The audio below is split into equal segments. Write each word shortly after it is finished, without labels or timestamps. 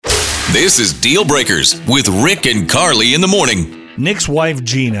This is Deal Breakers with Rick and Carly in the morning. Nick's wife,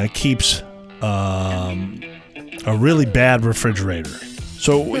 Gina, keeps a really bad refrigerator.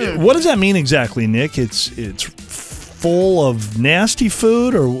 So what does that mean exactly, Nick? It's full of nasty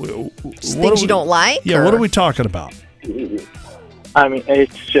food or things you don't like? Yeah, or? What are we talking about? I mean,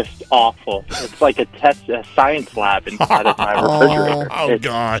 it's just awful. It's like a science lab inside of my refrigerator. Oh,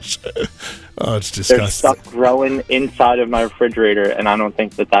 gosh. Oh, it's There's disgusting. stuff growing inside of my refrigerator, and I don't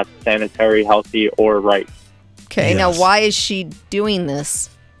think that that's sanitary, healthy, or right. Okay, Yes. Now why is she doing this?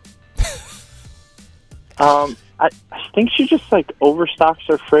 I think she just like overstocks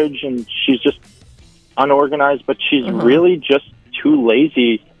her fridge, and she's just unorganized, but she's really just too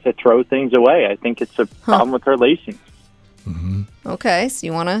lazy to throw things away. I think it's a problem with her laziness. Mm-hmm. Okay, so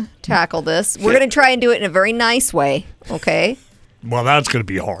you want to tackle this. We're going to try and do it in a very nice way, okay? Well, that's going to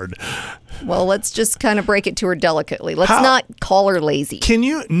be hard. Well, let's just kind of break it to her delicately. Let's not call her lazy.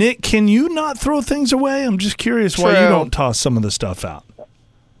 Nick, can you not throw things away? I'm just curious why you don't toss some of the stuff out.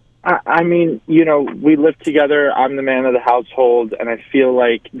 I mean, we live together. I'm the man of the household, and I feel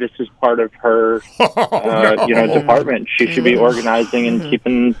like this is part of her, department. She should be organizing and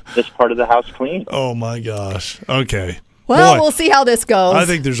keeping this part of the house clean. Oh, my gosh. Okay. Well, Boy, we'll see how this goes. I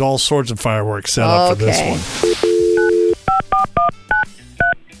think there's all sorts of fireworks set up for this one.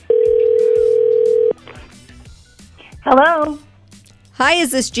 Hello. Hi,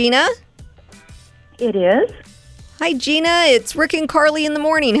 is this Gina? It is. Hi, Gina. It's Rick and Carly in the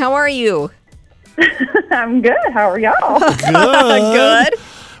morning. How are you? I'm good. How are y'all? Good.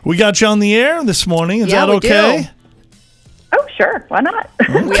 We got you on the air this morning. Is Yeah, that we okay? do. Oh, sure. Why not?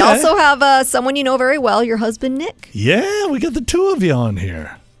 We also have someone you know very well, your husband, Nick. Yeah, we got the two of you on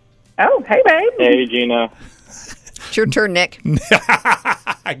here. Oh, hey, babe. Hey, Gina. It's your turn, Nick.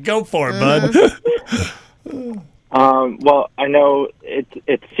 Go for it, bud. Well, I know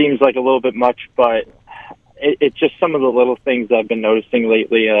it seems like a little bit much, but it's just some of the little things I've been noticing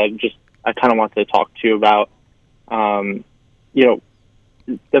lately. I kind of want to talk to you about. The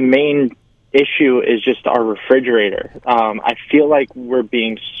main issue is just our refrigerator. I feel like we're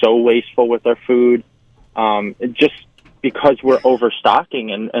being so wasteful with our food, just because we're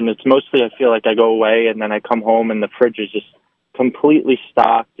overstocking, and it's mostly I feel like I go away and then I come home and the fridge is just completely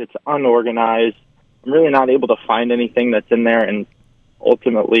stocked. It's unorganized. I'm really not able to find anything that's in there, and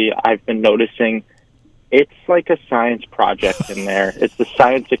ultimately I've been noticing it's like a science project in there. It's a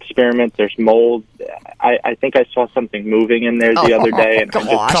science experiment. There's mold. I think I saw something moving in there the other day, and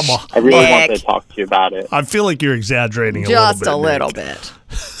I really wanted to talk to you about it. I feel like you're exaggerating Just a little bit.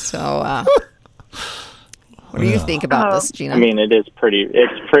 bit. So, what do you think about this, Gina? I mean, it's pretty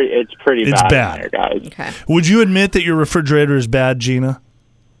bad in there, guys. Okay. Would you admit that your refrigerator is bad, Gina?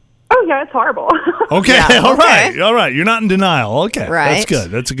 Oh, yeah, it's horrible. Okay, Yeah, all okay. right. You're not in denial. Okay, Right. That's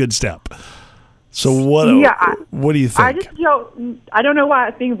good. That's a good step. So what do you think? I don't know why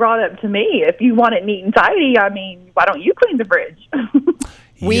it's being brought up to me. If you want it neat and tidy, I mean, why don't you clean the fridge?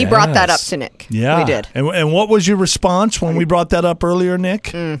 We brought that up to Nick. Yeah. We did. And what was your response when we brought that up earlier,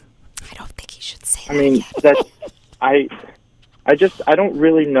 Nick? I don't think he should say that. I mean, I don't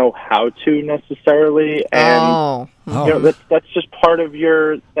really know how to necessarily, and that's just part of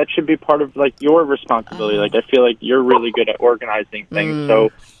that should be part of like your responsibility. Like I feel like you're really good at organizing things,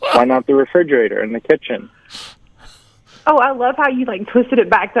 so why not the refrigerator and the kitchen? Oh, I love how you twisted it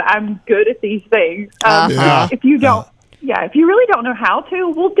back to I'm good at these things. If you don't, if you really don't know how to,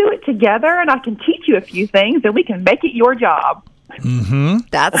 we'll do it together, and I can teach you a few things, and we can make it your job. Mm-hmm.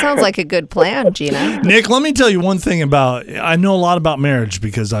 That sounds like a good plan, Gina. Nick, let me tell you one thing I know a lot about marriage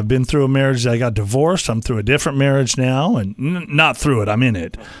because I've been through a marriage. I got divorced. I'm through a different marriage now, and not through it. I'm in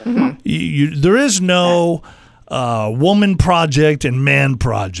it. Mm-hmm. There is no woman project and man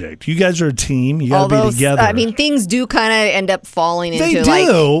project. You guys are a team. You got to be together. I mean, things do kind of end up falling into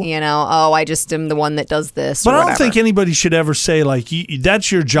I just am the one that does this. But or I don't think anybody should ever say that's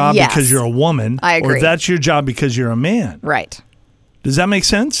your job because you're a woman. I agree. Or that's your job because you're a man. Right. Does that make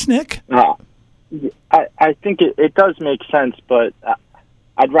sense, Nick? I think it does make sense, but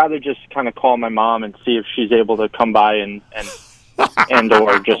I'd rather just kind of call my mom and see if she's able to come by and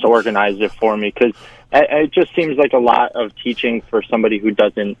or just organize it for me, because it just seems like a lot of teaching for somebody who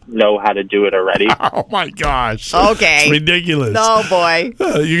doesn't know how to do it already. Oh, my gosh. Okay. It's ridiculous. Oh, boy.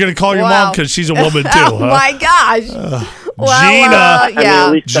 You're going to call your mom because she's a woman, too. Oh, my gosh. Gina.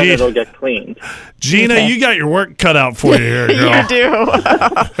 At least then it'll get cleaned. Gina, you got your work cut out for you here, girl. You do.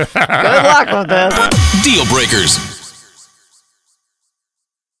 Good luck with this. Deal Breakers